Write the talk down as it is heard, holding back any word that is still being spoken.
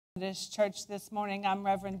This church this morning. I'm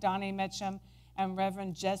Reverend Donnie Mitchum, and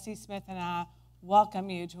Reverend Jesse Smith and I welcome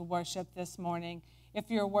you to worship this morning.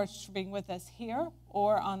 If you're worshiping with us here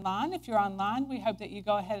or online, if you're online, we hope that you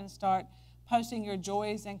go ahead and start posting your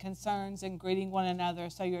joys and concerns and greeting one another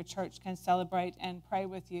so your church can celebrate and pray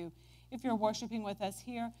with you. If you're worshiping with us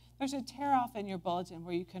here, there's a tear off in your bulletin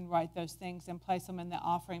where you can write those things and place them in the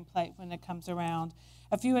offering plate when it comes around.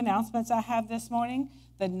 A few announcements I have this morning.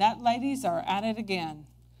 The nut ladies are at it again.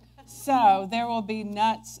 So there will be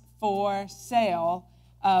nuts for sale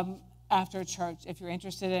after church if you're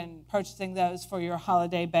interested in purchasing those for your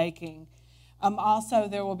holiday baking. Also,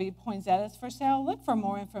 there will be poinsettias for sale. Look for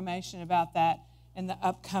more information about that in the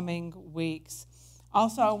upcoming weeks.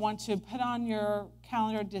 Also, I want to put on your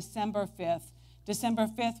calendar December 5th. December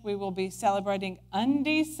 5th, we will be celebrating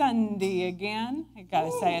Undie Sunday again. I got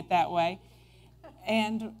to say it that way.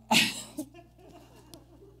 And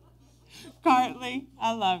Cartley,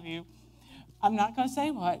 I love you. I'm not going to say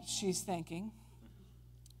what she's thinking,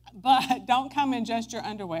 but don't come in just your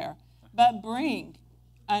underwear, but bring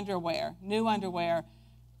underwear, new underwear,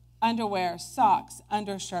 socks,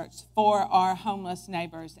 undershirts for our homeless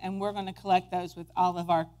neighbors, and we're going to collect those with all of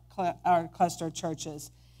our cluster churches,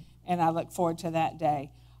 and I look forward to that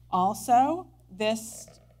day. Also, this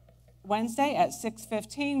Wednesday at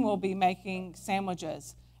 6:15, we'll be making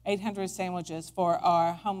sandwiches. 800 sandwiches for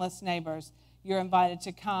our homeless neighbors. You're invited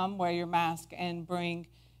to come, wear your mask, and bring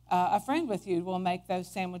a friend with you. We'll make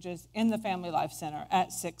those sandwiches in the Family Life Center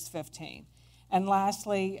at 6:15. And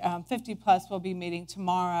lastly, 50 Plus will be meeting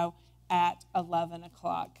tomorrow at 11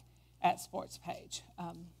 o'clock at Sports Page.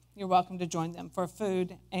 You're welcome to join them for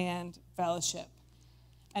food and fellowship.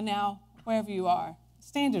 And now, wherever you are,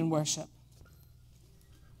 stand and worship.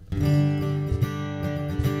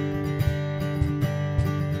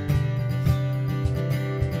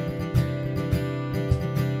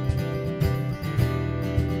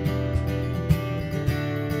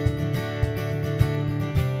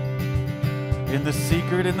 In the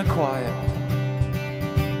secret, in the quiet,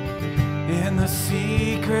 in the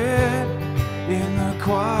secret, in the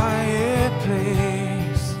quiet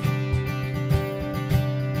place,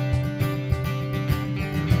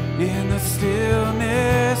 in the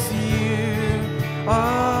stillness, you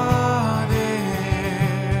are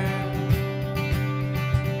there.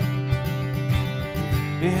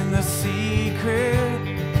 In the secret,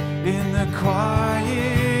 in the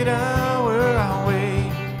quiet hour, I'll wait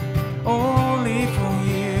only for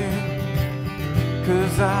you,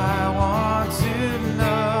 'cause I want to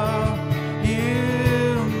know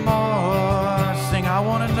you more. Sing, I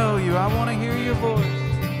want to know you, I want to hear your voice.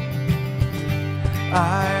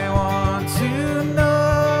 I want to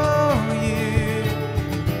know you,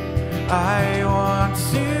 I want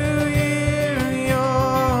to hear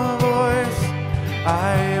your voice.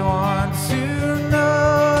 I want to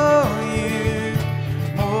know you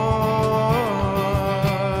more.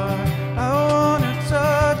 I want to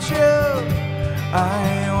touch you, I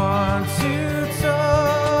want to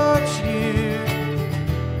touch you,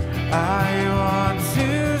 I want to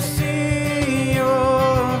see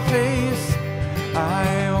your face,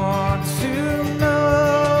 I want to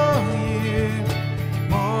know you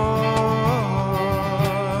more.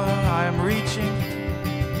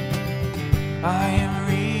 I am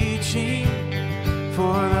reaching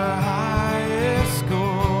for the highest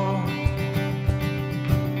goal,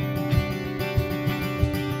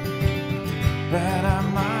 that I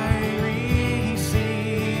might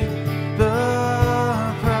receive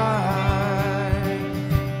the prize.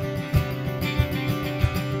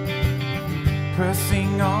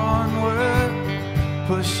 Pressing onward,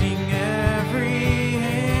 pushing every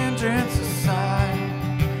hindrance aside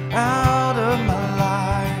out of my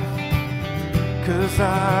life, 'cause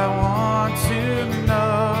I want to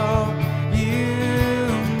know you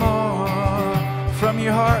more. From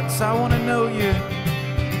your hearts, I want to know you.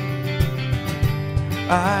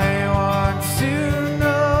 I want to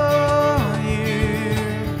know you,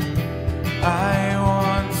 I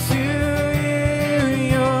want to hear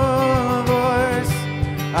your voice,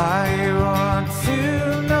 I want to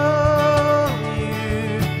know you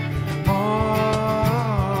more.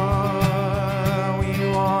 We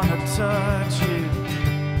want to touch you,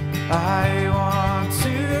 I want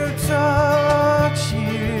to touch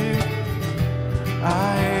you,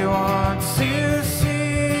 I want to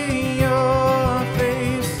see your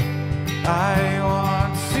face, I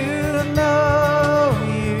want to know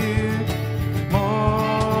you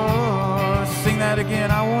more. Sing that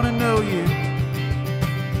again. I want to know you,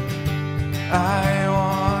 I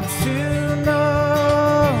want to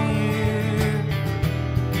know you,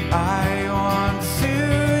 I want to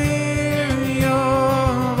hear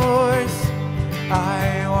your voice.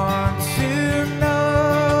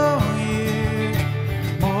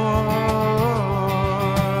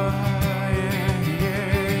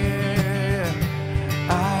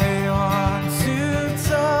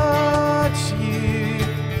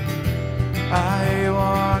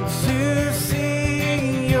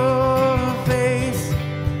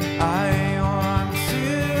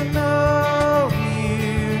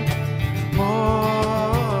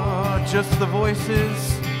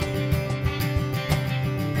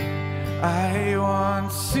 I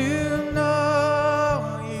want to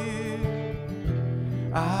know you.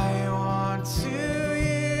 I want to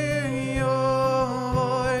hear your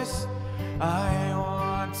voice. I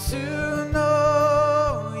want to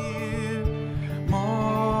know you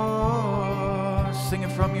more. Sing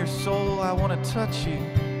it from your soul. I want to touch you.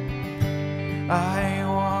 I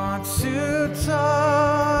want to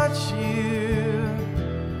touch you.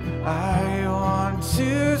 I want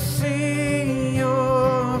to see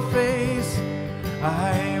your face.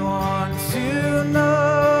 I want to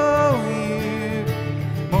know you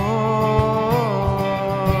more.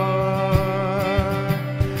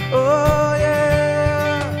 Oh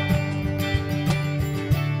yeah,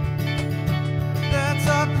 that's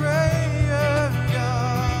our prayer,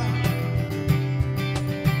 God.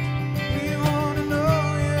 We want to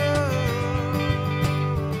know you.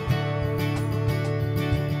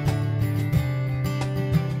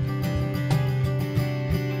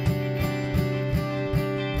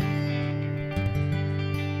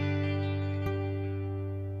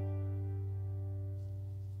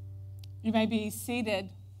 You may be seated.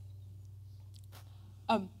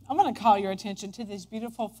 I want to call your attention to these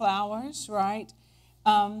beautiful flowers, right?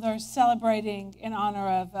 They're celebrating in honor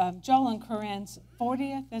of Joel and Corinne's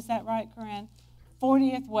 40th, is that right, Corinne?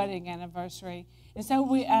 40th wedding anniversary. And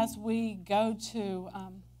so as we go to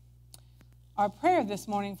our prayer this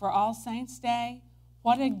morning for All Saints Day,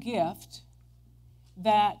 what a gift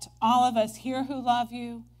that all of us here who love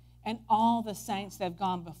you and all the saints that have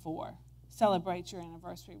gone before celebrate your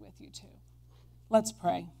anniversary with you too. Let's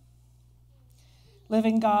pray.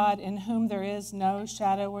 Living God, in whom there is no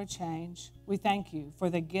shadow or change, we thank you for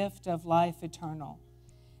the gift of life eternal,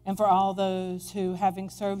 and for all those who, having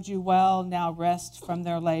served you well, now rest from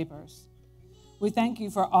their labors. We thank you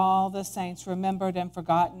for all the saints remembered and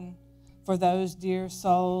forgotten, for those dear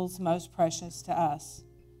souls most precious to us.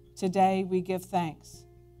 Today we give thanks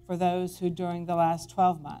for those who during the last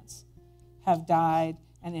 12 months have died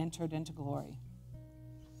and entered into glory.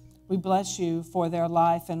 We bless you for their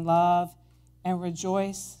life and love and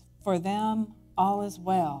rejoice for them all is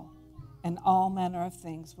well, and all manner of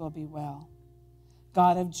things will be well.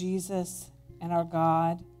 God of Jesus and our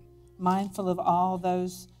God, mindful of all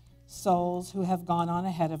those souls who have gone on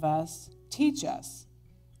ahead of us, teach us,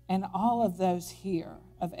 and all of those here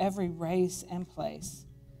of every race and place,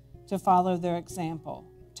 to follow their example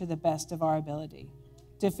to the best of our ability,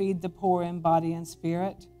 to feed the poor in body and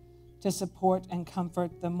spirit, to support and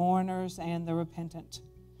comfort the mourners and the repentant,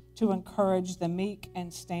 to encourage the meek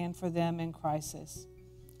and stand for them in crisis,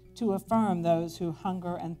 to affirm those who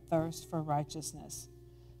hunger and thirst for righteousness,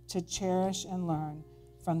 to cherish and learn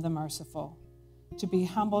from the merciful, to be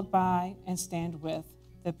humbled by and stand with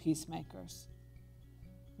the peacemakers.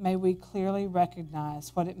 May we clearly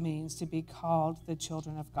recognize what it means to be called the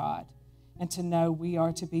children of God and to know we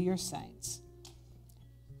are to be your saints,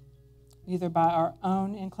 neither by our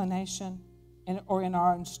own inclination or in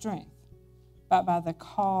our own strength, but by the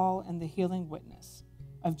call and the healing witness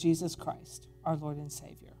of Jesus Christ, our Lord and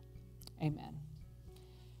Savior. Amen.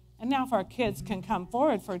 And now if our kids can come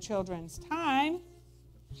forward for children's time.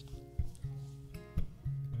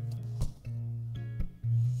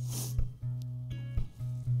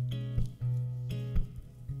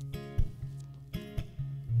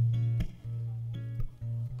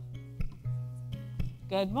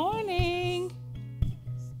 Good morning.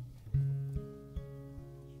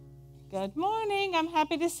 Good morning. I'm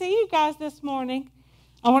happy to see you guys this morning.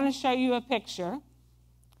 I want to show you a picture.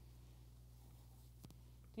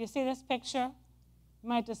 Do you see this picture? You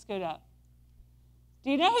might just scoot up.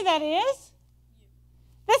 Do you know who that is?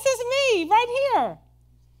 This is me right here.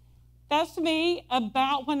 That's me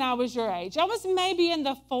about when I was your age. I was maybe in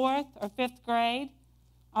the 4th or 5th grade.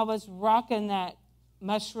 I was rocking that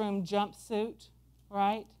mushroom jumpsuit,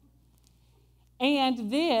 right?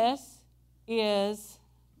 And this is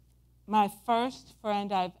my first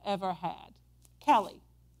friend I've ever had, Kelly.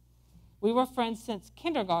 We were friends since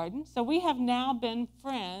kindergarten, so we have now been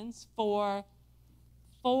friends for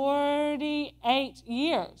 48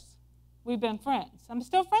 years. We've been friends. I'm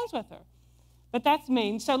still friends with her, but that's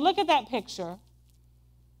me. So look at that picture.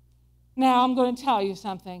 Now I'm going to tell you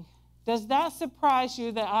something. Does that surprise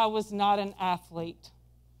you that I was not an athlete?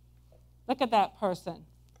 Look at that person.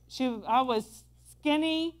 I was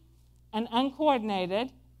skinny and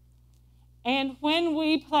uncoordinated. And when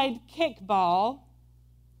we played kickball,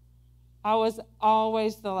 I was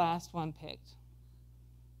always the last one picked.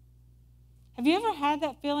 Have you ever had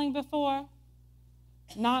that feeling before?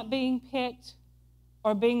 Not being picked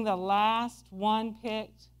or being the last one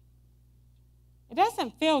picked? It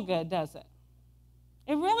doesn't feel good, does it?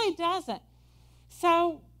 really doesn't.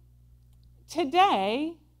 So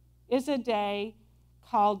today is a day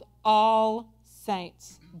called All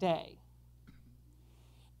Saints Day.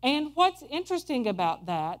 And what's interesting about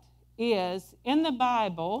that is in the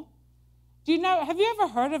Bible, have you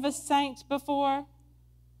ever heard of a saint before?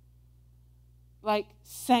 Like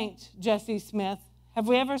Saint Jesse Smith. Have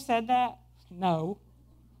we ever said that? No,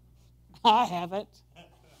 I haven't.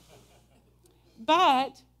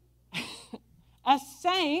 But a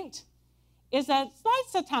saint is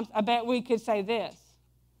lots of times, I bet we could say this,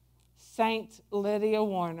 Saint Lydia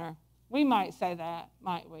Warner. We might say that,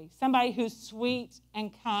 might we? Somebody who's sweet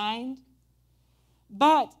and kind.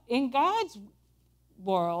 But in God's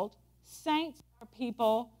world, saints are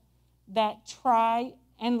people that try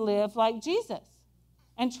and live like Jesus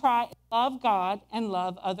and try to love God and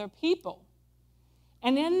love other people.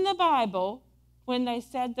 And in the Bible, when they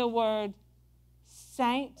said the word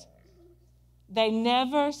saint, they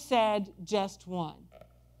never said just one.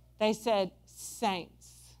 They said saints.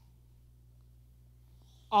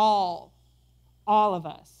 All of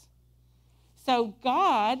us. So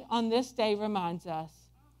God on this day reminds us,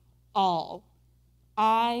 all.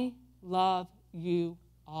 I love you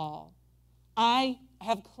all. I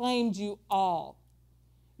have claimed you all.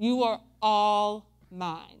 You are all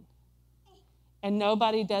mine. And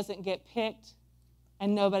nobody doesn't get picked,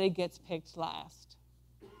 and nobody gets picked last.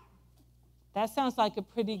 That sounds like a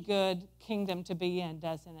pretty good kingdom to be in,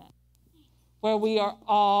 doesn't it? Where we are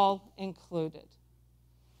all included.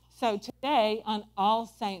 So today, on All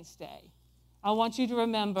Saints Day, I want you to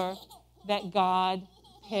remember that God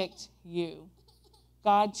picked you.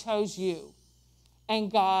 God chose you.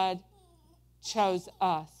 And God chose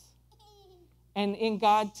us. And in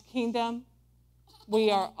God's kingdom,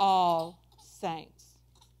 we are all saints.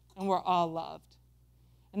 And we're all loved.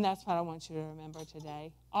 And that's what I want you to remember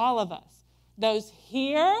today. All of us. Those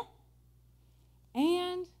here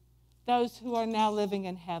and those who are now living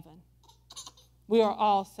in heaven. We are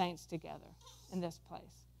all saints together in this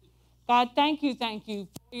place. God, thank you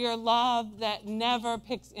for your love that never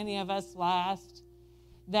picks any of us last,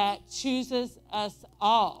 that chooses us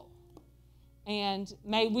all. And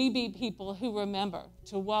may we be people who remember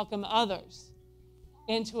to welcome others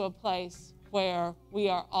into a place where we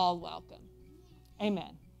are all welcome.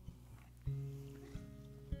 Amen.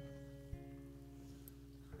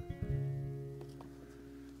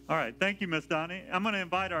 All right, thank you, Miss Donnie. I'm going to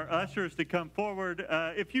invite our ushers to come forward.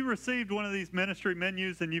 If you received one of these ministry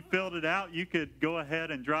menus and you filled it out, you could go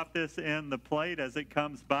ahead and drop this in the plate as it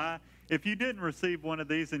comes by. If you didn't receive one of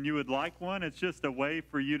these and you would like one, it's just a way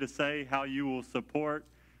for you to say how you will support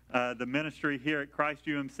the ministry here at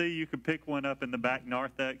ChristUMC. You could pick one up in the back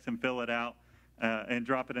narthex and fill it out and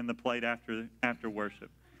drop it in the plate after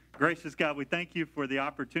worship. Gracious God, we thank you for the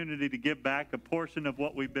opportunity to give back a portion of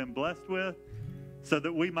what we've been blessed with, so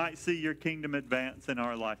that we might see your kingdom advance in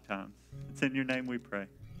our lifetimes. It's in your name we pray.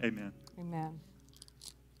 Amen. Amen.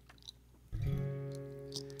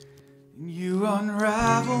 You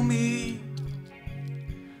unravel me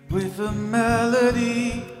with a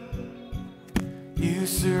melody. You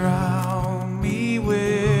surround me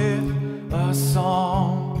with a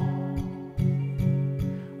song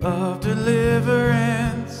of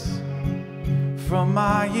deliverance from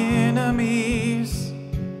my enemies,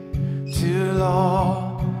 till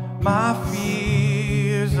all my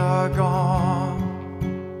fears are gone.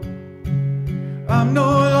 I'm no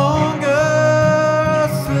longer a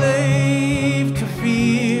slave to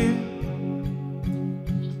fear.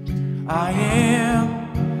 I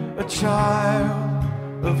am a child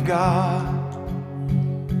of God.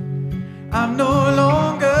 I'm no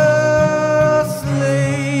longer a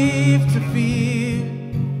slave to fear.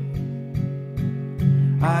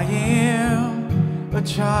 I am a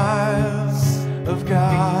child of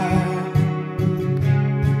God.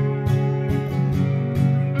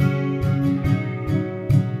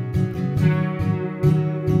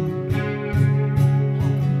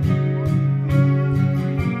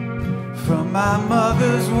 From my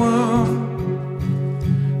mother's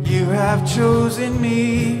womb, you have chosen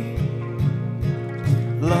me.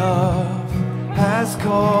 Love has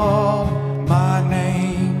called my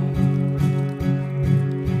name,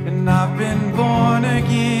 and I've been born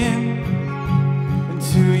again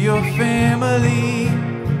into your family.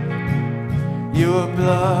 Your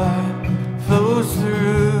blood flows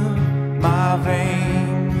through my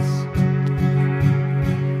veins.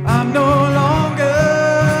 I'm no longer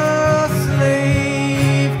a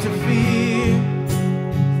slave to fear.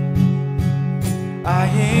 I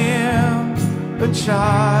am a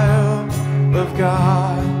child of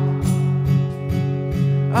God.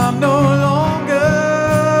 I'm no longer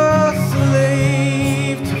a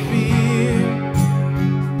slave to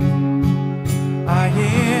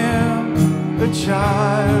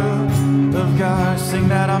sing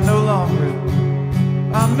that. I'm no longer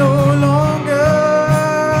a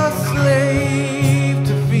slave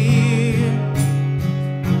to fear.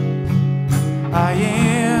 I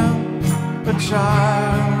am a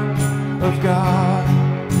child of God.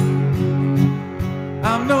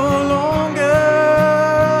 I'm no longer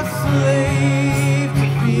a slave to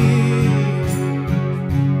fear.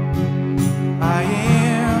 I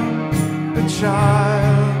am a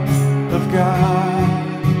child of God.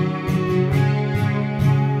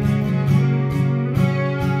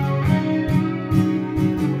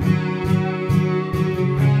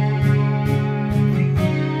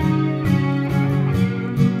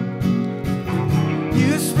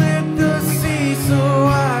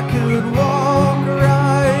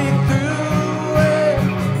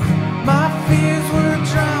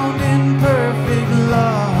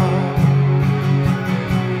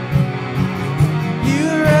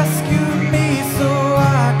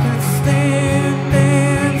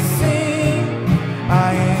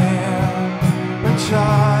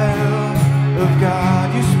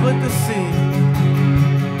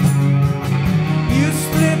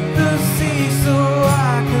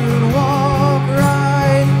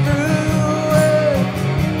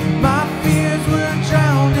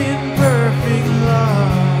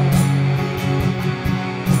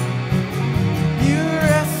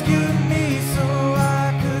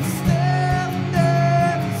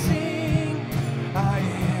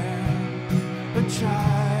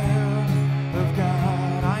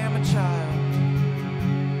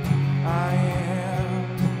 I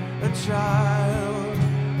am a child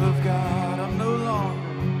of God.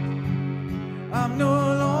 I'm no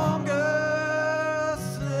longer a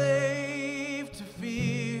slave to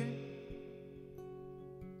fear.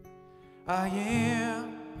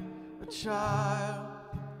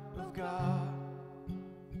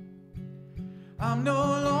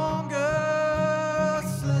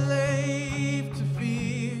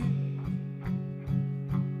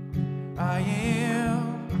 I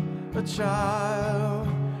am a child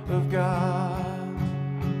of God.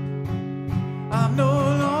 I'm no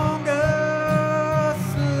longer a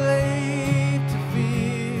slave to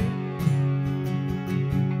fear.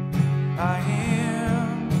 I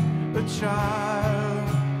am a child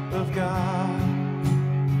of God.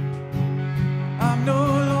 I'm no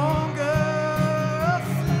longer a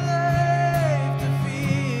slave to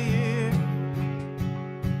fear.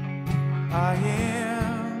 I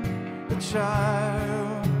am a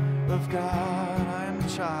child of God. I am a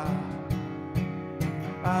child.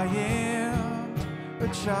 I am a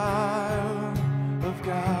child of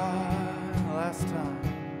God. Last time.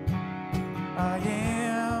 I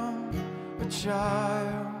am a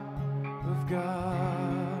child of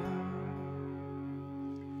God.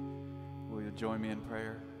 Will you join me in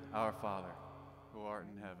prayer? Our Father, who art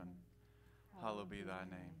in heaven, hallowed be thy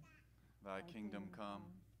name. Thy kingdom come,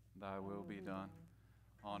 thy will be done,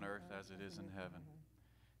 on earth as it is in heaven.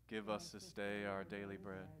 Give us this day our daily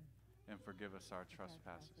bread, and forgive us our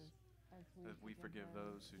trespasses, that we forgive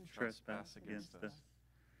those who trespass against us.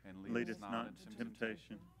 And lead us not into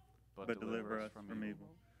temptation, but deliver us from evil.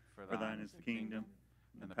 For thine is the kingdom,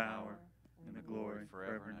 and the power, and the glory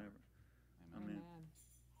forever and ever. Amen.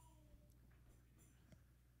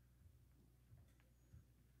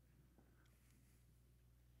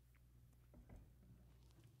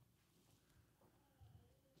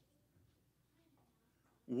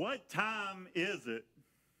 What time is it?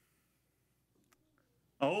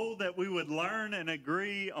 Oh, that we would learn and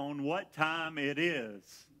agree on what time it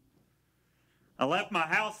is. I left my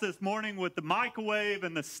house this morning with the microwave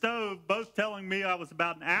and the stove both telling me I was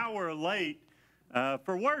about an hour late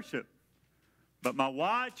for worship. But my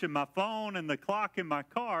watch and my phone and the clock in my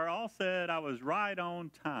car all said I was right on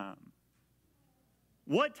time.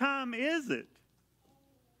 What time is it?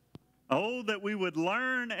 Oh, that we would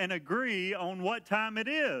learn and agree on what time it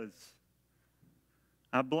is.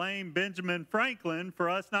 I blame Benjamin Franklin for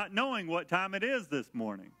us not knowing what time it is this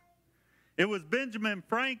morning. It was Benjamin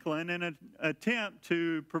Franklin, in an attempt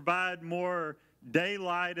to provide more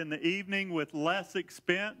daylight in the evening with less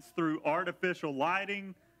expense through artificial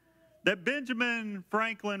lighting, that Benjamin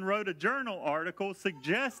Franklin wrote a journal article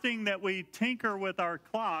suggesting that we tinker with our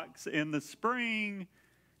clocks in the spring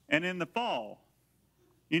and in the fall.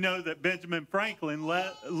 You know that Benjamin Franklin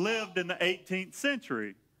lived in the 18th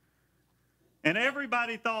century. And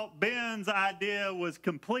everybody thought Ben's idea was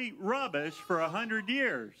complete rubbish for 100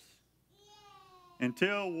 years.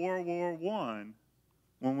 Until World War I,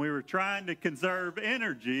 when we were trying to conserve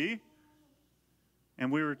energy and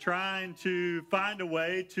we were trying to find a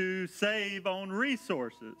way to save on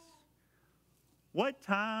resources. What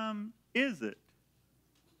time is it?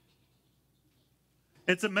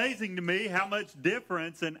 It's amazing to me how much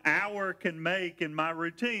difference an hour can make in my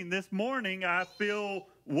routine. This morning, I feel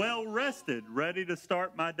well rested, ready to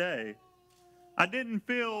start my day. I didn't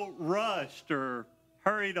feel rushed or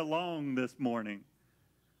hurried along this morning.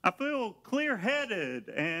 I feel clear-headed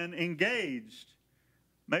and engaged.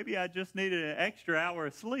 Maybe I just needed an extra hour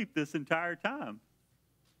of sleep this entire time.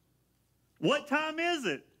 What time is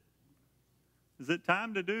it? Is it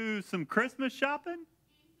time to do some Christmas shopping?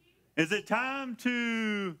 Is it time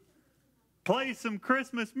to play some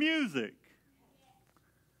Christmas music?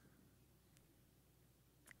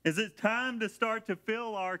 Is it time to start to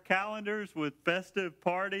fill our calendars with festive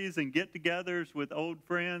parties and get-togethers with old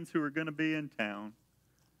friends who are going to be in town?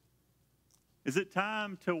 Is it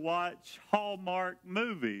time to watch Hallmark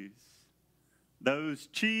movies? Those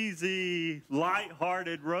cheesy,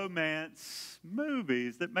 light-hearted romance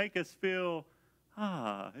movies that make us feel,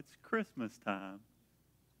 it's Christmas time.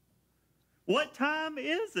 What time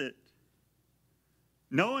is it?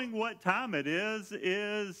 Knowing what time it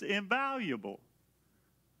is invaluable.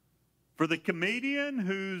 For the comedian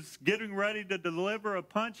who's getting ready to deliver a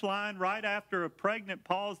punchline right after a pregnant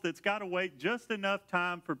pause that's got to wait just enough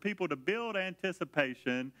time for people to build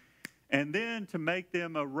anticipation and then to make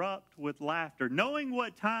them erupt with laughter. Knowing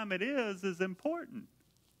what time it is important.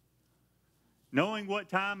 Knowing what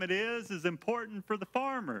time it is important for the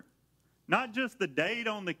farmer. Not just the date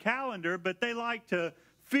on the calendar, but they like to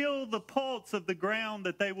feel the pulse of the ground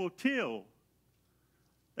that they will till.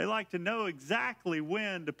 They like to know exactly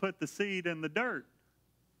when to put the seed in the dirt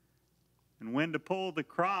and when to pull the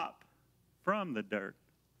crop from the dirt.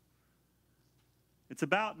 It's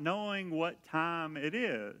about knowing what time it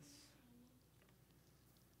is.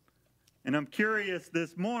 And I'm curious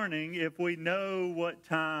this morning if we know what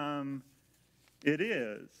time it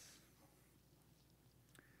is.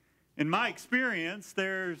 In my experience,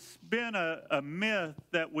 there's been a myth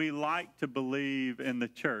that we like to believe in the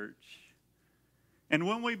church. And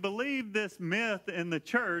when we believe this myth in the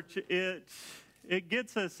church, it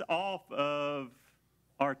gets us off of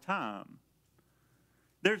our time.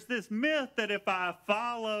 There's this myth that if I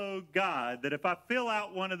follow God, that if I fill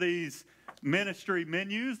out one of these ministry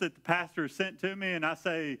menus that the pastor sent to me and I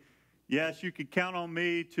say, yes, you can count on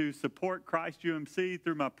me to support ChristUMC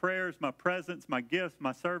through my prayers, my presence, my gifts,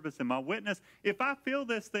 my service, and my witness. If I fill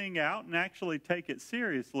this thing out and actually take it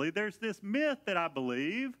seriously, there's this myth that I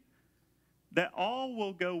believe that all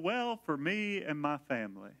will go well for me and my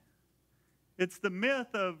family. It's the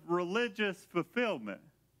myth of religious fulfillment.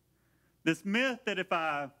 This myth that if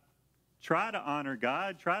I try to honor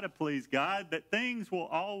God, try to please God, that things will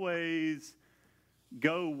always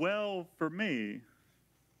go well for me.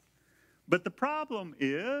 But the problem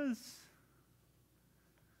is,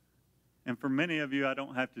 and for many of you, I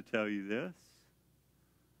don't have to tell you this,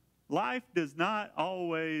 life does not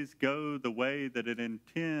always go the way that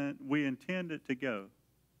we intend it to go.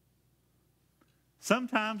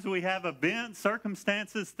 Sometimes we have events,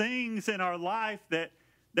 circumstances, things in our life that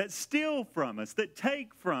steal from us, that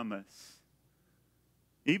take from us,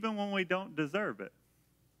 even when we don't deserve it.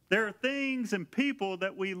 There are things and people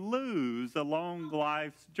that we lose along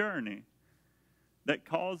life's journey that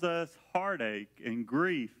cause us heartache and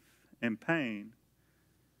grief and pain.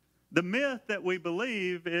 The myth that we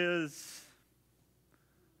believe is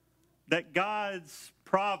that God's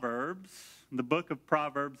Proverbs, the book of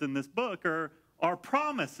Proverbs in this book, are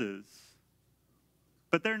promises.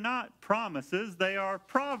 But they're not promises, they are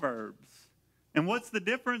proverbs. And what's the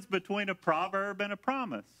difference between a proverb and a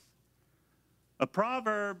promise? A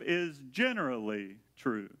proverb is generally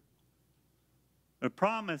true. A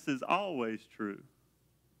promise is always true.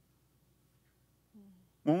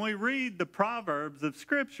 When we read the Proverbs of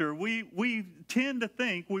Scripture, we tend to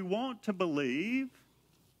think, we want to believe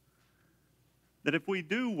that if we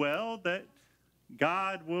do well, that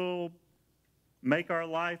God will make our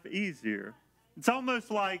life easier. It's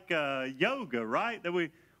almost like yoga, right? That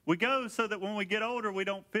we go so that when we get older, we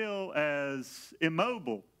don't feel as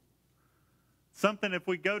immobile. Something, if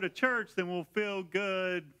we go to church, then we'll feel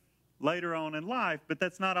good later on in life, but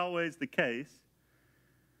that's not always the case.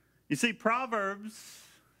 You see, Proverbs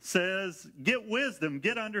says, get wisdom,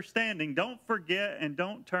 get understanding. Don't forget and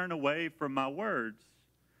don't turn away from my words.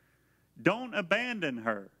 Don't abandon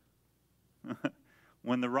her.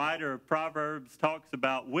 When the writer of Proverbs talks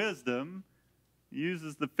about wisdom, he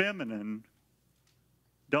uses the feminine.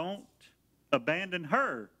 Don't abandon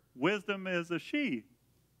her. Wisdom is a she.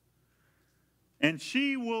 And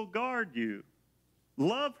she will guard you.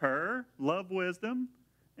 Love her, love wisdom,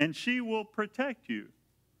 and she will protect you.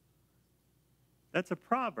 That's a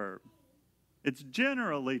proverb. It's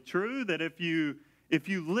generally true that if you if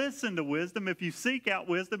you listen to wisdom, if you seek out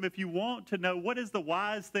wisdom, if you want to know what is the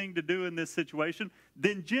wise thing to do in this situation,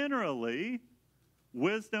 then generally,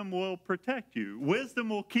 wisdom will protect you. Wisdom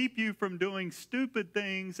will keep you from doing stupid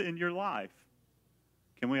things in your life.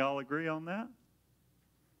 Can we all agree on that?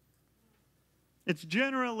 It's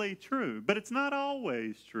generally true, but it's not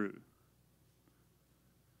always true.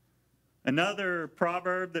 Another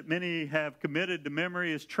proverb that many have committed to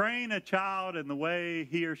memory is, train a child in the way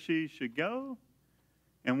he or she should go,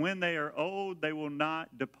 and when they are old, they will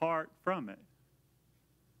not depart from it.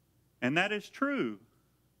 And that is true,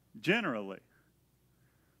 generally.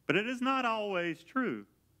 But it is not always true.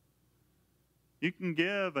 You can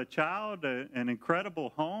give a child an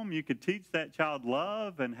incredible home. You could teach that child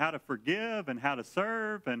love and how to forgive and how to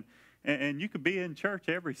serve. And you could be in church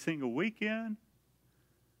every single weekend.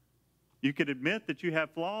 You could admit that you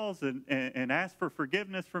have flaws and ask for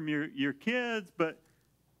forgiveness from your kids. But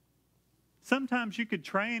sometimes you could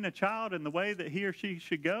train a child in the way that he or she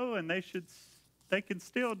should go, and they can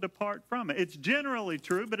still depart from it. It's generally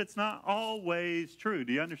true, but it's not always true.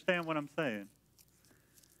 Do you understand what I'm saying?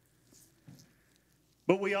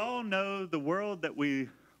 But we all know the world that we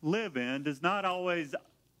live in does not always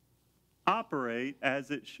operate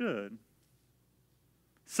as it should.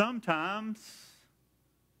 Sometimes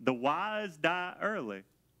the wise die early,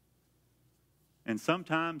 and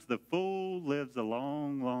sometimes the fool lives a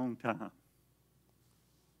long, long time.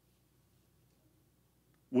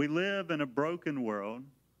 We live in a broken world,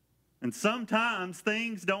 and sometimes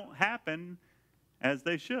things don't happen as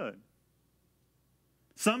they should.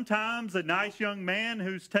 Sometimes a nice young man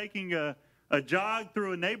who's taking a jog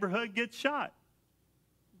through a neighborhood gets shot.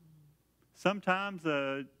 Sometimes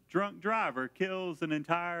a drunk driver kills an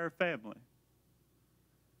entire family.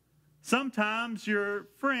 Sometimes your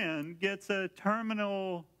friend gets a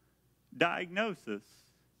terminal diagnosis.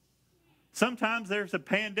 Sometimes there's a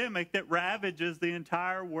pandemic that ravages the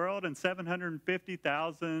entire world, and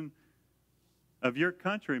 750,000 of your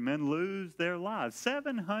countrymen lose their lives.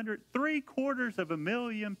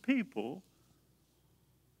 750,000 people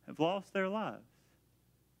have lost their lives.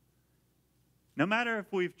 No matter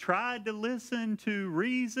if we've tried to listen to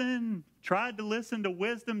reason, tried to listen to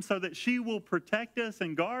wisdom so that she will protect us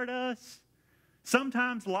and guard us,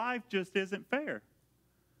 sometimes life just isn't fair.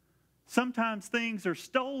 Sometimes things are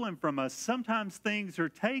stolen from us. Sometimes things are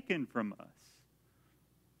taken from us.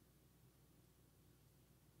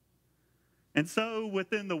 And so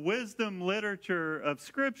within the wisdom literature of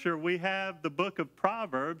Scripture, we have the book of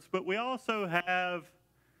Proverbs, but we also have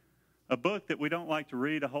a book that we don't like to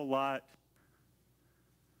read a whole lot.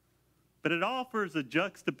 But it offers a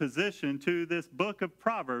juxtaposition to this book of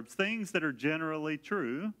Proverbs, things that are generally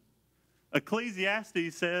true.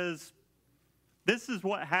 Ecclesiastes says, this is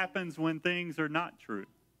what happens when things are not true.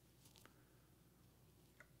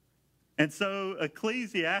 And so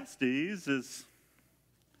Ecclesiastes is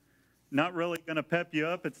not really going to pep you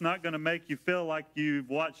up. It's not going to make you feel like you've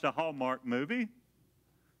watched a Hallmark movie.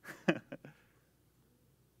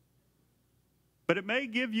 But it may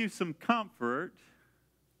give you some comfort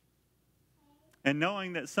in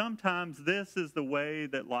knowing that sometimes this is the way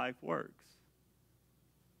that life works.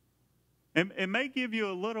 It may give you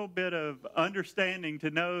a little bit of understanding to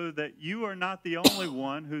know that you are not the only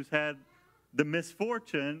one who's had the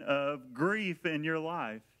misfortune of grief in your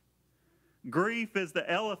life. Grief is the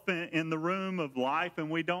elephant in the room of life, and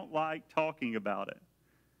we don't like talking about it.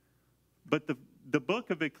 But the book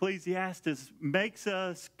of Ecclesiastes makes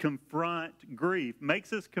us confront grief,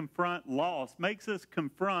 makes us confront loss, makes us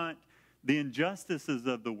confront the injustices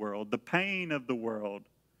of the world, the pain of the world.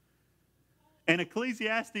 And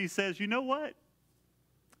Ecclesiastes says, you know what?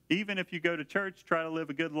 Even if you go to church, try to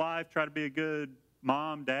live a good life, try to be a good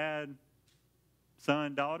mom, dad,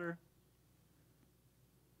 son, daughter,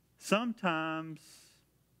 sometimes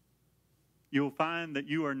you'll find that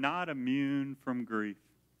you are not immune from grief.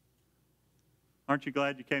 Aren't you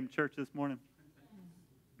glad you came to church this morning?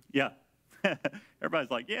 Yeah.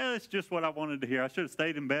 Everybody's like, yeah, that's just what I wanted to hear. I should have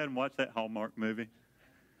stayed in bed and watched that Hallmark movie.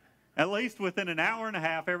 At least within an hour and a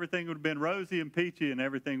half, everything would have been rosy and peachy and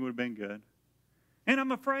everything would have been good. And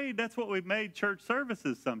I'm afraid that's what we've made church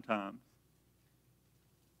services sometimes.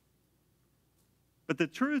 But the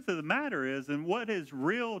truth of the matter is, and what is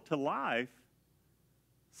real to life,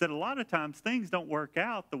 is that a lot of times things don't work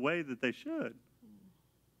out the way that they should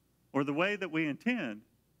or the way that we intend.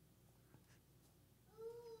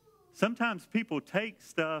 Sometimes people take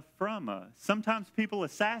stuff from us. Sometimes people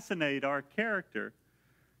assassinate our character.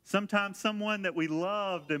 Sometimes someone that we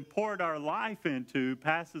loved and poured our life into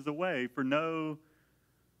passes away for no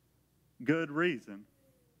good reason.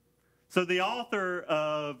 So the author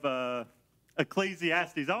of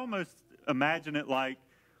Ecclesiastes. I almost imagine it like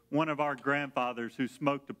one of our grandfathers who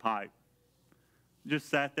smoked a pipe. Just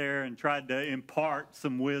sat there and tried to impart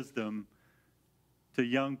some wisdom to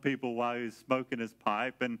young people while he was smoking his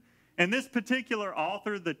pipe. And this particular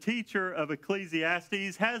author, the teacher of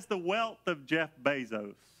Ecclesiastes, has the wealth of Jeff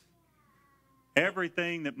Bezos.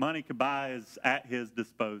 Everything that money could buy is at his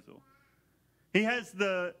disposal. He has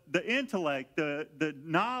the intellect, the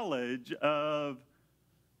knowledge of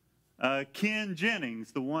Ken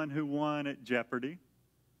Jennings, the one who won at Jeopardy,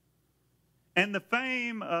 and the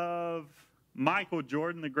fame of Michael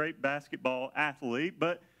Jordan, the great basketball athlete,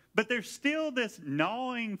 but there's still this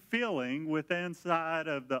gnawing feeling within inside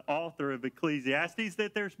of the author of Ecclesiastes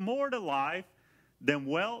that there's more to life than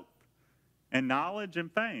wealth and knowledge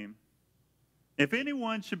and fame. If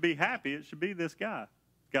anyone should be happy, it should be this guy.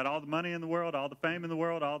 He's got all the money in the world, all the fame in the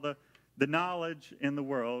world, all the knowledge in the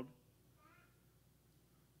world.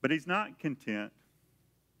 But he's not content.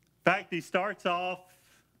 In fact, he starts off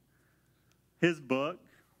his book.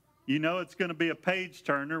 You know it's going to be a page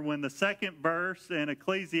turner when the second verse in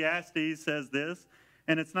Ecclesiastes says this,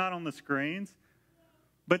 and it's not on the screens.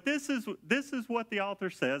 But this is what the author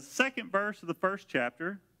says. Second verse of the first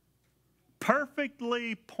chapter.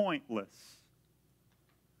 Perfectly pointless,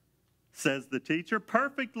 says the teacher.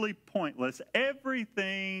 Perfectly pointless.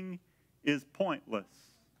 Everything is pointless.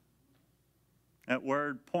 That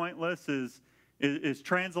word pointless is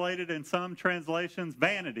translated in some translations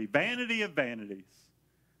vanity. Vanity of vanities.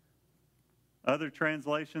 Other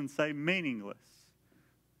translations say meaningless.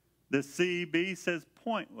 The CEB says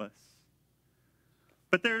pointless.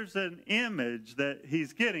 But there's an image that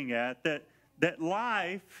he's getting at that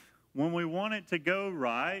life, when we want it to go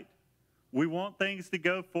right, we want things to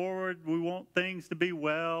go forward, we want things to be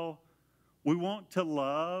well, we want to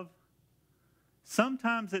love.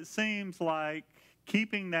 Sometimes it seems like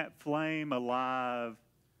keeping that flame alive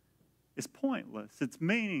is pointless. It's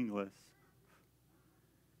meaningless.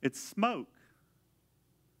 It's smoke.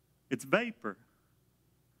 It's vapor.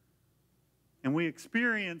 And we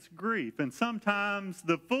experience grief. And sometimes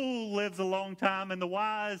the fool lives a long time and the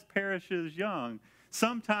wise perishes young.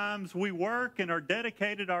 Sometimes we work and are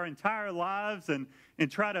dedicated our entire lives and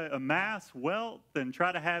try to amass wealth and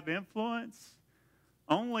try to have influence,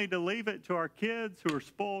 only to leave it to our kids who are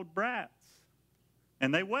spoiled brats.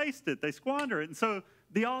 And they waste it. They squander it. And so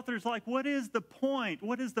the author's like, what is the point?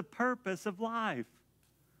 What is the purpose of life?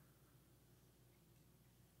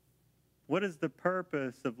 What is the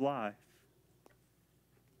purpose of life?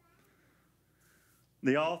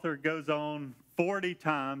 The author goes on 40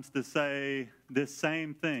 times to say this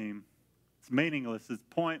same theme. It's meaningless. It's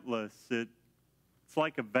pointless. It's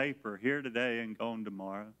like a vapor, here today and gone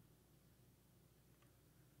tomorrow.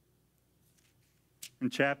 In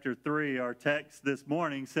chapter 3, our text this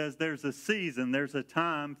morning says there's a season, there's a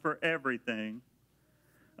time for everything.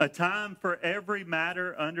 A time for every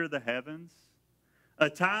matter under the heavens. A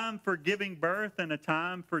time for giving birth and a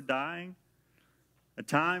time for dying. A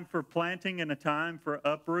time for planting and a time for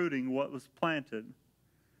uprooting what was planted.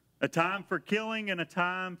 A time for killing and a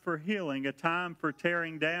time for healing. A time for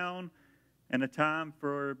tearing down and a time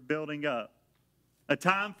for building up. A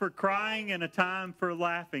time for crying and a time for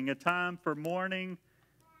laughing. A time for mourning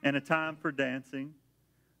and a time for dancing.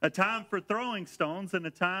 A time for throwing stones and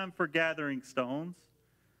a time for gathering stones.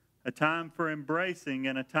 A time for embracing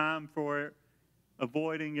and a time for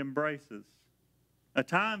avoiding embraces. A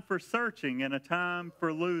time for searching and a time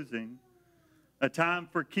for losing. A time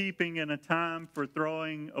for keeping and a time for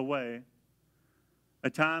throwing away. A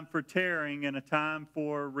time for tearing and a time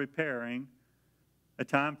for repairing. A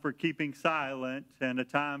time for keeping silent and a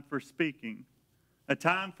time for speaking. A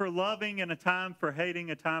time for loving and a time for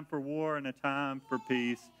hating. A time for war and a time for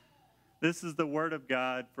peace. This is the word of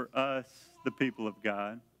God for us, the people of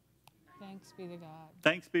God. Thanks be to God.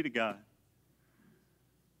 Thanks be to God.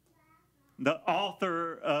 The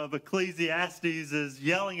author of Ecclesiastes is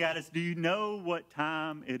yelling at us, do you know what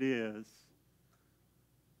time it is?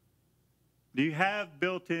 Do you have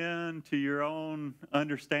built into your own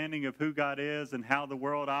understanding of who God is and how the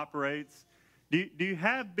world operates? Do you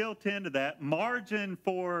have built into that margin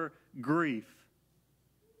for grief?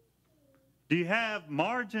 Do you have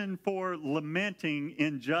margin for lamenting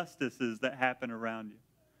injustices that happen around you?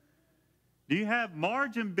 Do you have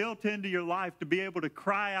margin built into your life to be able to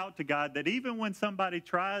cry out to God that even when somebody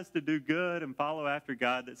tries to do good and follow after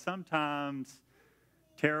God, that sometimes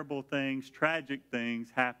terrible things, tragic things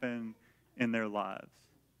happen in their lives?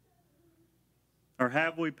 Or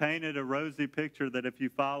have we painted a rosy picture that if you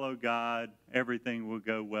follow God, everything will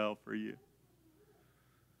go well for you?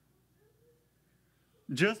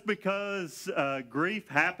 Just because grief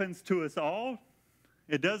happens to us all,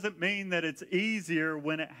 it doesn't mean that it's easier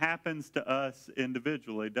when it happens to us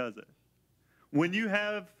individually, does it? When you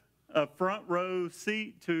have a front row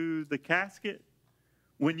seat to the casket,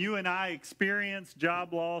 when you and I experience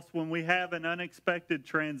job loss, when we have an unexpected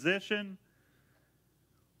transition,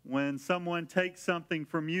 when someone takes something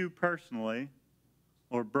from you personally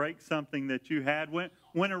or breaks something that you had,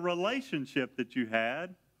 when a relationship that you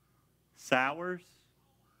had sours,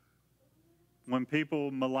 when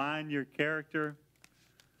people malign your character,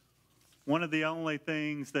 one of the only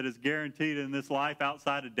things that is guaranteed in this life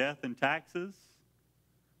outside of death and taxes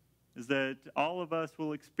is that all of us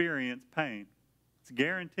will experience pain. It's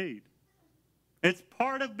guaranteed. It's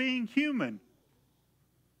part of being human.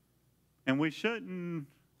 And we shouldn't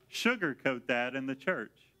sugarcoat that in the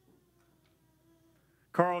church.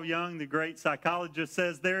 Carl Jung, the great psychologist,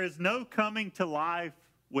 says there is no coming to life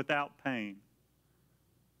without pain.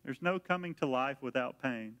 There's no coming to life without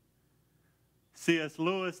pain. C.S.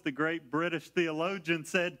 Lewis, the great British theologian,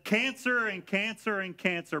 said, cancer and cancer and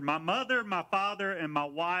cancer. My mother, my father, and my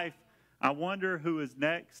wife, I wonder who is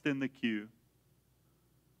next in the queue.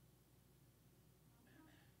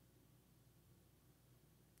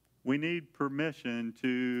 We need permission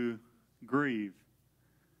to grieve.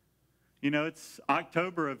 You know, it's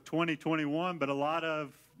October of 2021, but a lot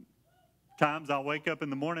of times I'll wake up in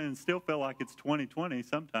the morning and still feel like it's 2020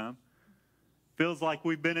 sometime. Feels like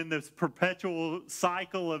we've been in this perpetual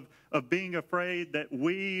cycle of being afraid that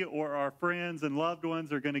we or our friends and loved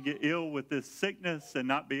ones are going to get ill with this sickness and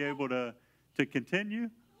not be able to continue.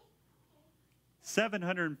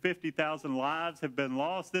 750,000 lives have been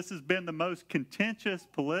lost. This has been the most contentious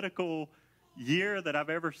political year that I've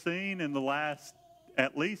ever seen in the last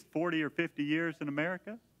at least 40 or 50 years in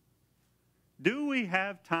America. Do we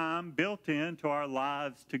have time built into our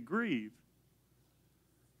lives to grieve?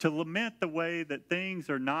 To lament the way that things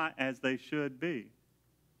are not as they should be?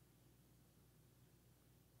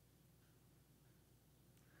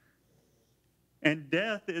 And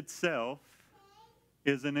death itself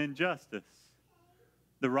is an injustice.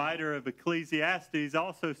 The writer of Ecclesiastes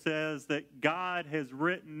also says that God has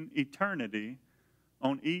written eternity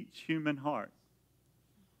on each human heart.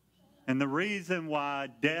 And the reason why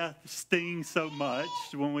death stings so much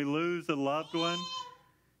when we lose a loved one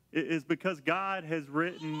is because God has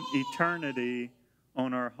written eternity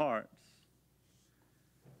on our hearts.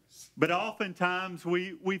 But oftentimes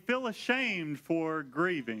we feel ashamed for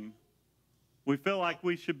grieving. We feel like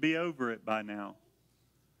we should be over it by now.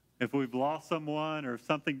 If we've lost someone or if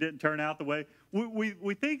something didn't turn out the way,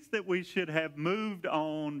 we think that we should have moved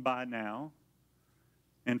on by now.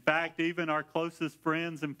 In fact, even our closest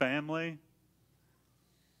friends and family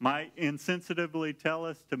might insensitively tell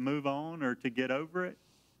us to move on or to get over it.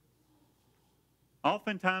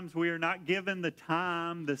 Oftentimes, we are not given the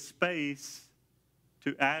time, the space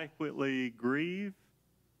to adequately grieve,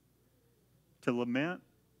 to lament.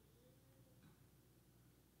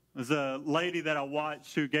 There's a lady that I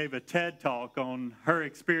watched who gave a TED Talk on her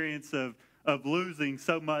experience of losing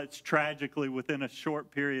so much tragically within a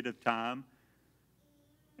short period of time.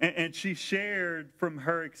 And she shared from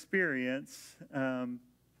her experience,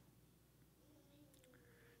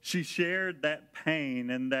 she shared that pain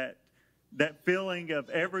and that feeling of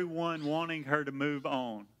everyone wanting her to move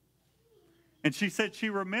on. And she said she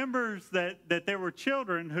remembers that there were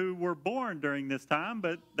children who were born during this time,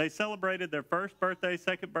 but they celebrated their first birthday,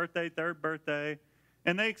 second birthday, third birthday,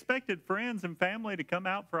 and they expected friends and family to come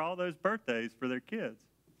out for all those birthdays for their kids.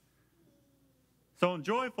 So on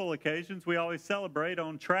joyful occasions, we always celebrate.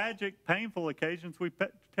 On tragic, painful occasions, we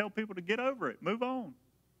tell people to get over it, move on.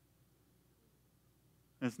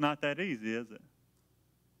 It's not that easy, is it?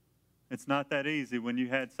 It's not that easy when you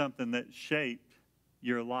had something that shaped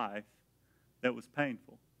your life that was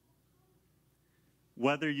painful.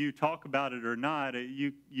 Whether you talk about it or not,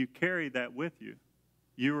 you carry that with you.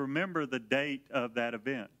 You remember the date of that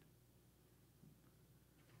event.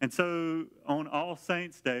 And so on All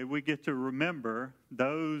Saints' Day, we get to remember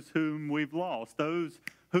those whom we've lost, those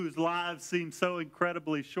whose lives seem so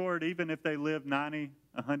incredibly short, even if they live 90,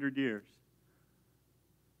 100 years.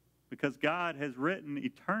 Because God has written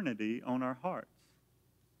eternity on our hearts.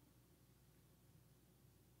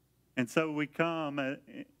 And so we come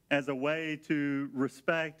as a way to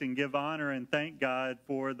respect and give honor and thank God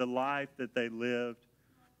for the life that they lived.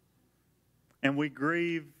 And we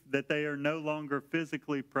grieve that they are no longer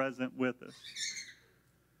physically present with us.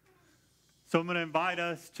 So I'm going to invite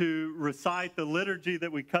us to recite the liturgy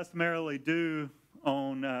that we customarily do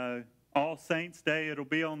on All Saints' Day. It'll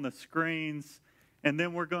be on the screens. And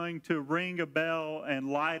then we're going to ring a bell and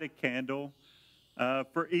light a candle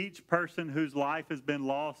for each person whose life has been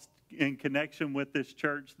lost in connection with this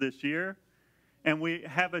church this year. And we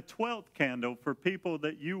have a 12th candle for people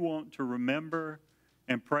that you want to remember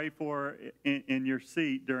and pray for in your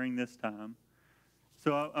seat during this time.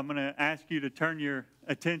 So I'm going to ask you to turn your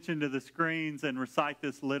attention to the screens and recite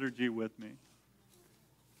this liturgy with me.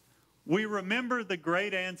 We remember the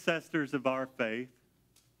great ancestors of our faith,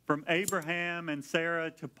 from Abraham and Sarah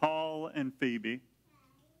to Paul and Phoebe.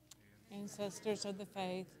 Ancestors of the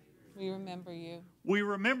faith, we remember you. We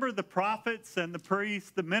remember the prophets and the priests,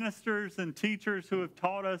 the ministers and teachers who have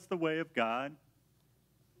taught us the way of God.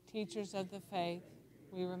 Teachers of the faith,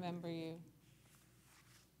 we remember you.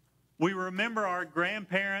 We remember our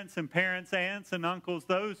grandparents and parents, aunts and uncles,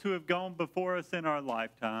 those who have gone before us in our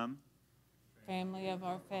lifetime. Family of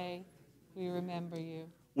our faith, we remember you.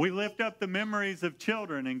 We lift up the memories of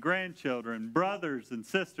children and grandchildren, brothers and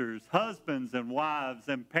sisters, husbands and wives,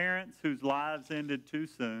 and parents whose lives ended too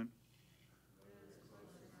soon.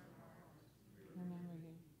 Remember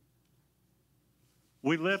you.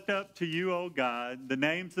 We lift up to you, O God, the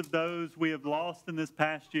names of those we have lost in this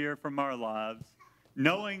past year from our lives,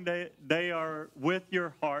 knowing that they are with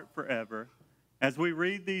your heart forever. As we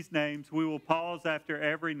read these names, we will pause after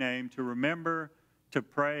every name to remember, to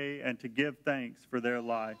pray, and to give thanks for their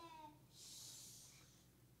life.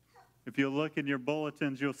 If you look in your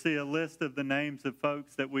bulletins, you'll see a list of the names of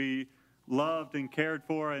folks that we loved and cared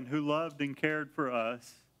for and who loved and cared for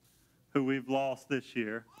us, who we've lost this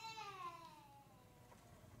year.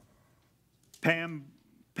 Pam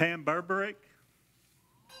Berberick,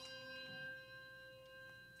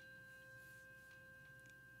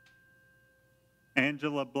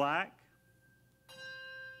 Angela Black,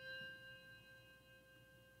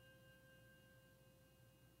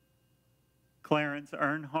 Clarence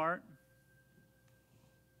Earnhardt,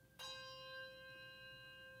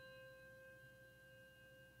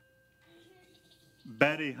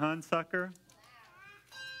 Betty Hunsucker,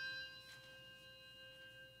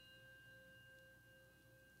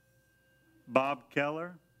 Bob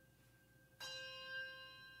Keller,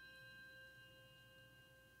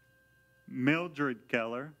 Mildred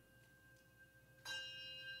Keller,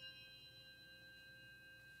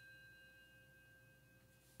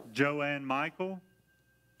 Joanne Michael,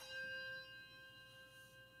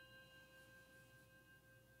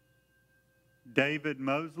 David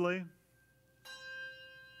Mosley,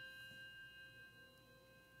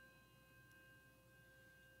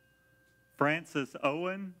 Francis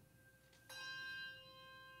Owen,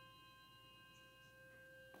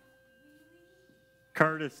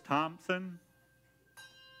 Curtis Thompson,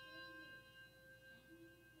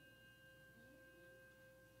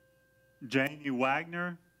 Janie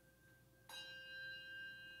Wagner,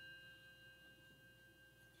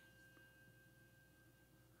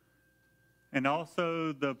 and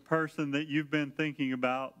also the person that you've been thinking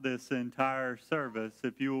about this entire service.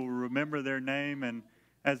 If you will remember their name, and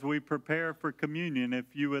as we prepare for communion, if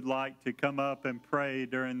you would like to come up and pray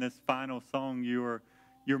during this final song, you're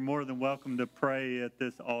more than welcome to pray at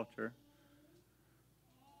this altar.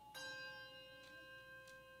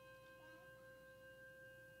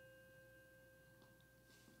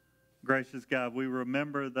 Gracious God, we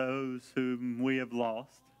remember those whom we have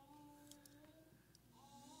lost.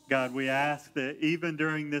 God, we ask that even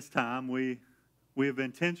during this time, we have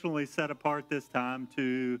intentionally set apart this time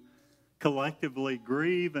to collectively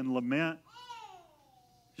grieve and lament,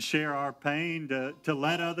 to share our pain, to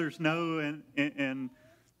let others know in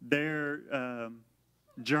their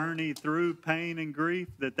journey through pain and grief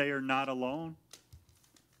that they are not alone,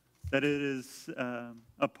 that it is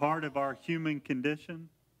a part of our human condition.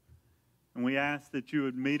 And we ask that you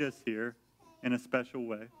would meet us here in a special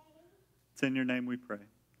way. It's in your name we pray.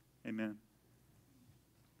 Amen.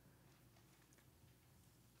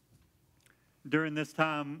 During this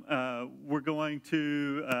time, we're going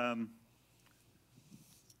to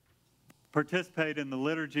participate in the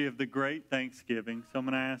liturgy of the Great Thanksgiving. So I'm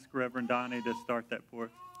going to ask Reverend Donnie to start that for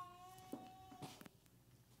us.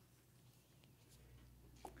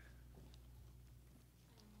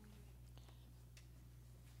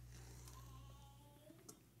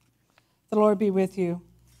 The Lord be with you.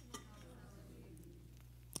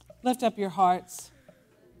 Lift up your hearts.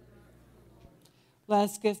 Let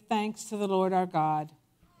us give thanks to the Lord our God.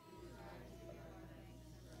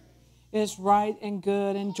 It is right and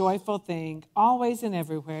good and joyful thing, always and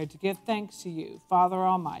everywhere, to give thanks to you, Father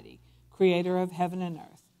Almighty, creator of heaven and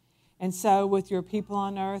earth. And so, with your people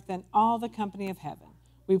on earth and all the company of heaven,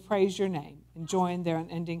 we praise your name and join their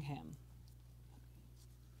unending hymn.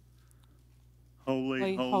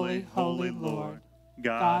 Holy, holy, holy Lord,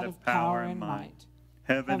 God of power and might,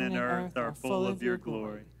 Heaven and earth are full of your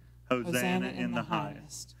glory. Hosanna in the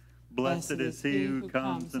highest. Blessed is he who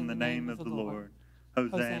comes in the name of the Lord.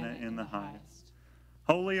 Hosanna in the highest.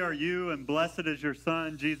 Holy are you, and blessed is your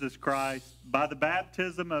Son, Jesus Christ. By the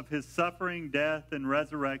baptism of his suffering, death, and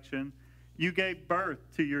resurrection, you gave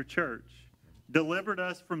birth to your church, delivered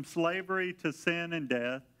us from slavery to sin and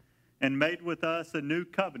death, and made with us a new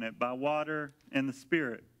covenant by water and the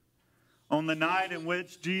Spirit. On the night in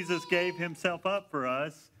which Jesus gave himself up for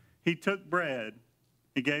us, he took bread.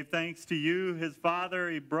 He gave thanks to you, his Father.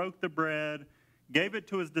 He broke the bread, gave it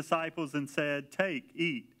to his disciples, and said, "Take,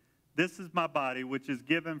 eat. This is my body, which is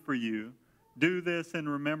given for you. Do this in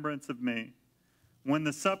remembrance of me." When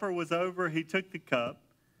the supper was over, he took the cup,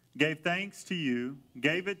 gave thanks to you,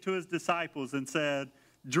 gave it to his disciples, and said,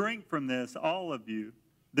 "Drink from this, all of you.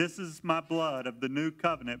 This is my blood of the new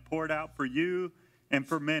covenant poured out for you and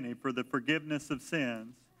for many for the forgiveness of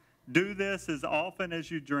sins. Do this as often as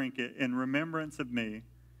you drink it in remembrance of me."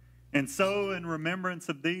 And so, in remembrance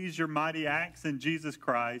of these, your mighty acts in Jesus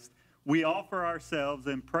Christ, we offer ourselves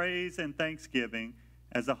in praise and thanksgiving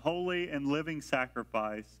as a holy and living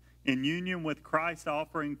sacrifice in union with Christ's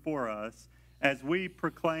offering for us as we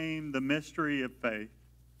proclaim the mystery of faith.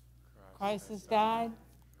 Christ has died.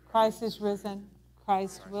 Christ is risen.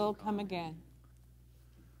 Christ will come again.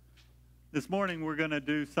 This morning we're going to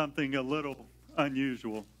do something a little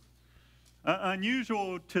unusual.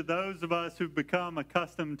 Unusual to those of us who've become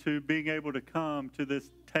accustomed to being able to come to this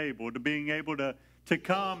table, to being able to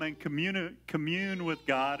come and commune with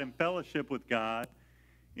God and fellowship with God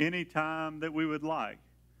anytime that we would like.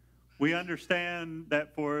 We understand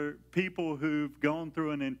that for people who've gone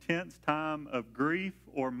through an intense time of grief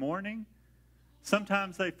or mourning,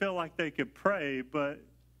 sometimes they feel like they could pray, but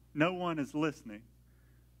no one is listening.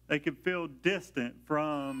 They could feel distant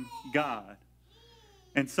from God.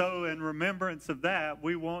 And so in remembrance of that,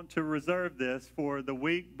 we want to reserve this for the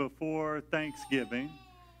week before Thanksgiving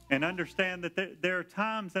and understand that there are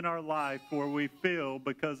times in our life where we feel,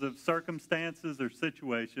 because of circumstances or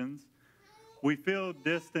situations, we feel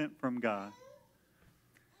distant from God.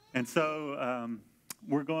 And so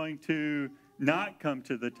we're going to not come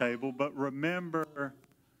to the table, but remember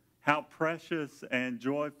how precious and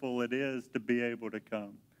joyful it is to be able to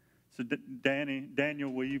come. So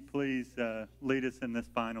Daniel, will you please lead us in this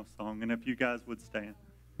final song? And if you guys would stand.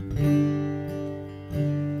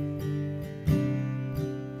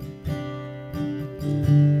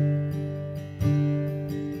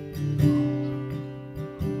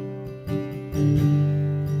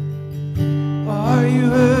 Are you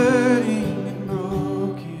hurting and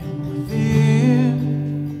broken within?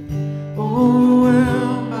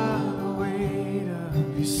 Overwhelmed by the weight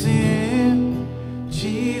of your sin?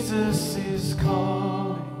 Jesus is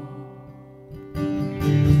calling.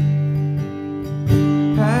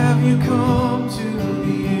 Have you come to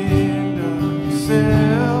the end of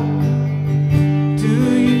yourself? Do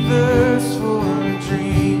you thirst for a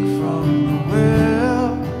drink from the well?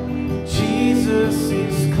 Jesus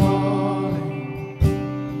is calling.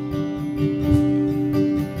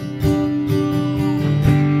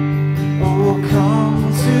 Oh, come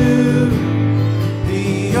to the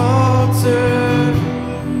altar.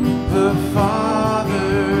 The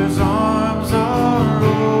Father's arms are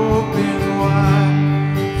open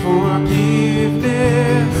wide.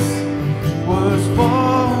 Forgiveness was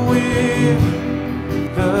bought with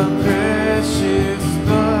the precious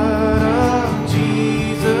blood of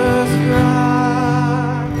Jesus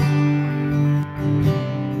Christ.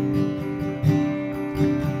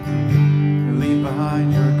 Leave behind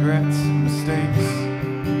your regrets and mistakes.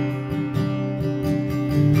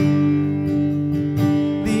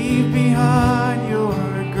 Leave behind your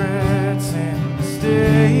regrets and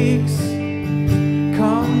mistakes.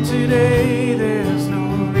 Come today, there's no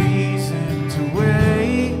reason to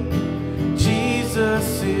wait.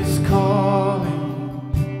 Jesus is calling.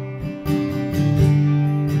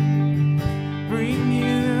 Bring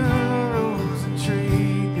your rose and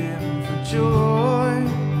trade them for joy.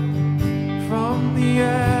 From the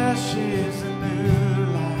ashes a new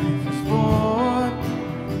life is born.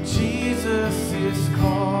 Jesus is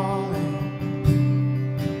calling.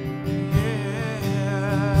 Yeah.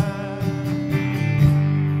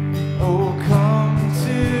 Oh, come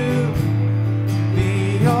to the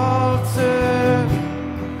altar.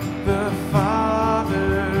 The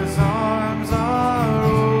Father's arms are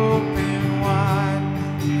open wide.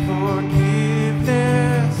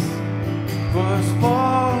 Forgiveness was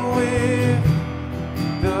bought with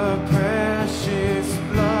the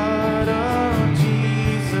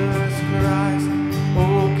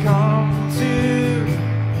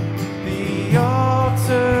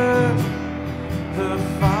The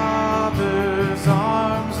Father's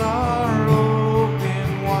arms are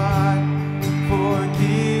open wide.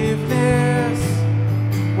 Forgiveness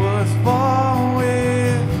was bought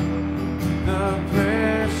with the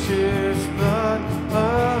precious blood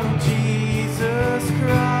of Jesus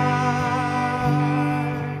Christ.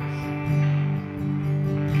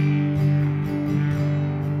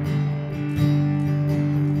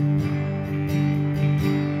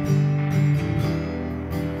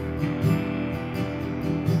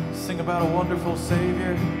 Sing about a wonderful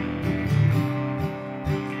Savior.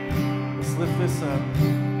 Let's lift this up.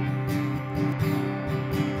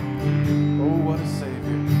 Oh, what a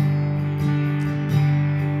Savior.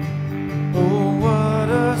 Oh, what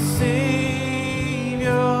a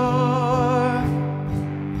Savior.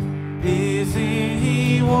 Isn't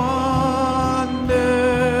He wonderful?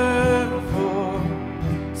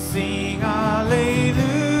 Sing hallelujah.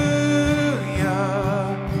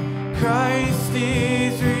 Christ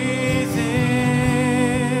is risen.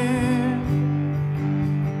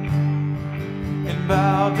 And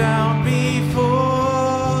bow down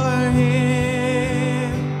before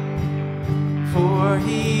Him, for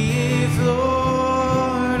He is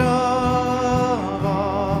Lord of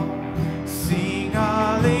all. Sing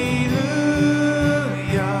hallelujah.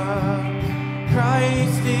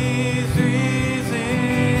 Christ is risen.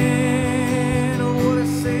 Oh, what a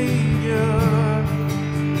Savior.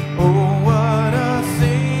 Oh, what a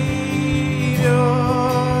Savior.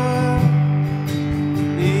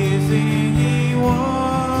 Isn't He wonderful?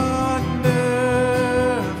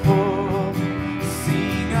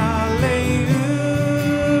 Sing hallelujah.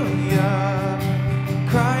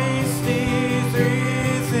 Christ is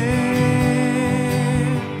risen.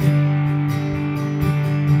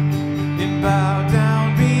 And bow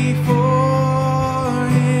down before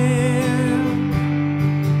Him,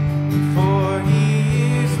 for He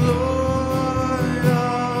is Lord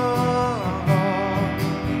of all.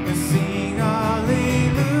 And sing hallelujah.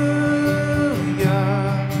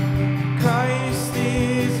 Christ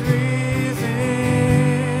is risen.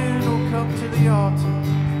 Oh, come to the altar.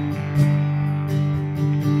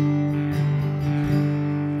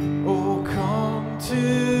 Oh, come to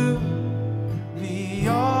the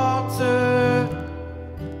altar.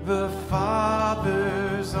 The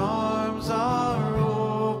Father's arms are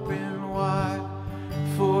open wide.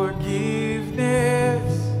 Forgiveness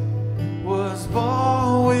was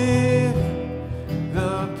bought with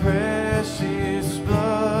the precious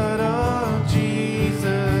blood of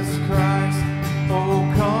Jesus Christ. Oh,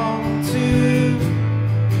 come to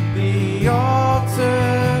the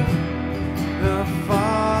altar. The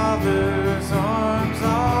Father's arms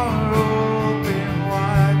are open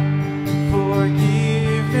wide.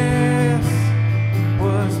 Forgiveness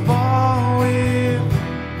was bought with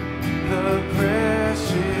the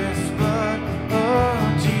precious blood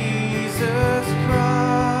of Jesus Christ.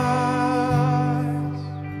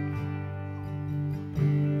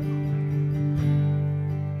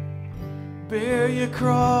 Bear your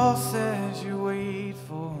cross as you wait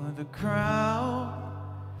for the crown.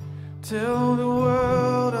 Tell the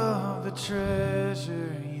world of the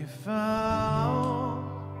treasure you found.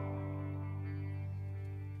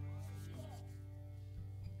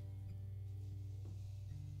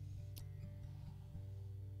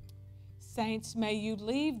 Saints, may you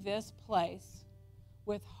leave this place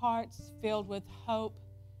with hearts filled with hope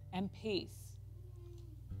and peace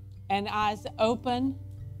and eyes open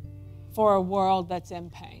for a world that's in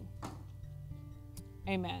pain.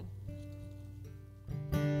 Amen.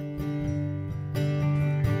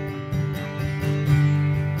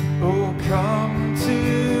 Oh, come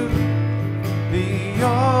to the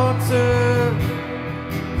altar.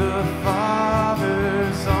 The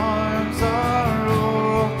Father's arms are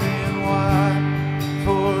open wide.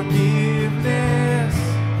 Forgiveness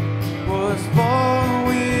was bought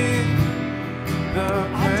with the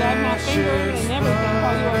precious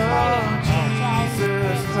blood of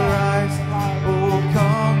Jesus Christ. Oh,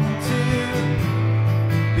 come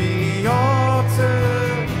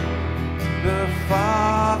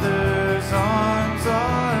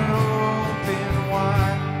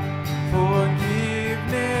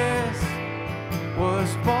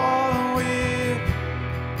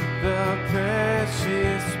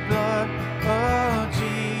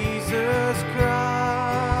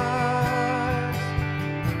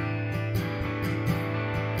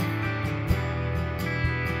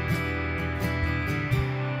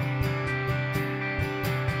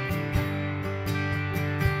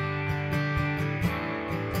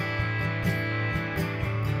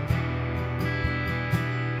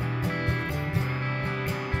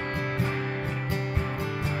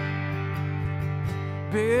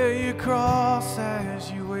Bear your cross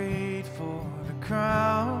as you wait for the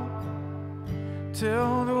crown.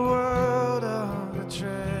 Tell the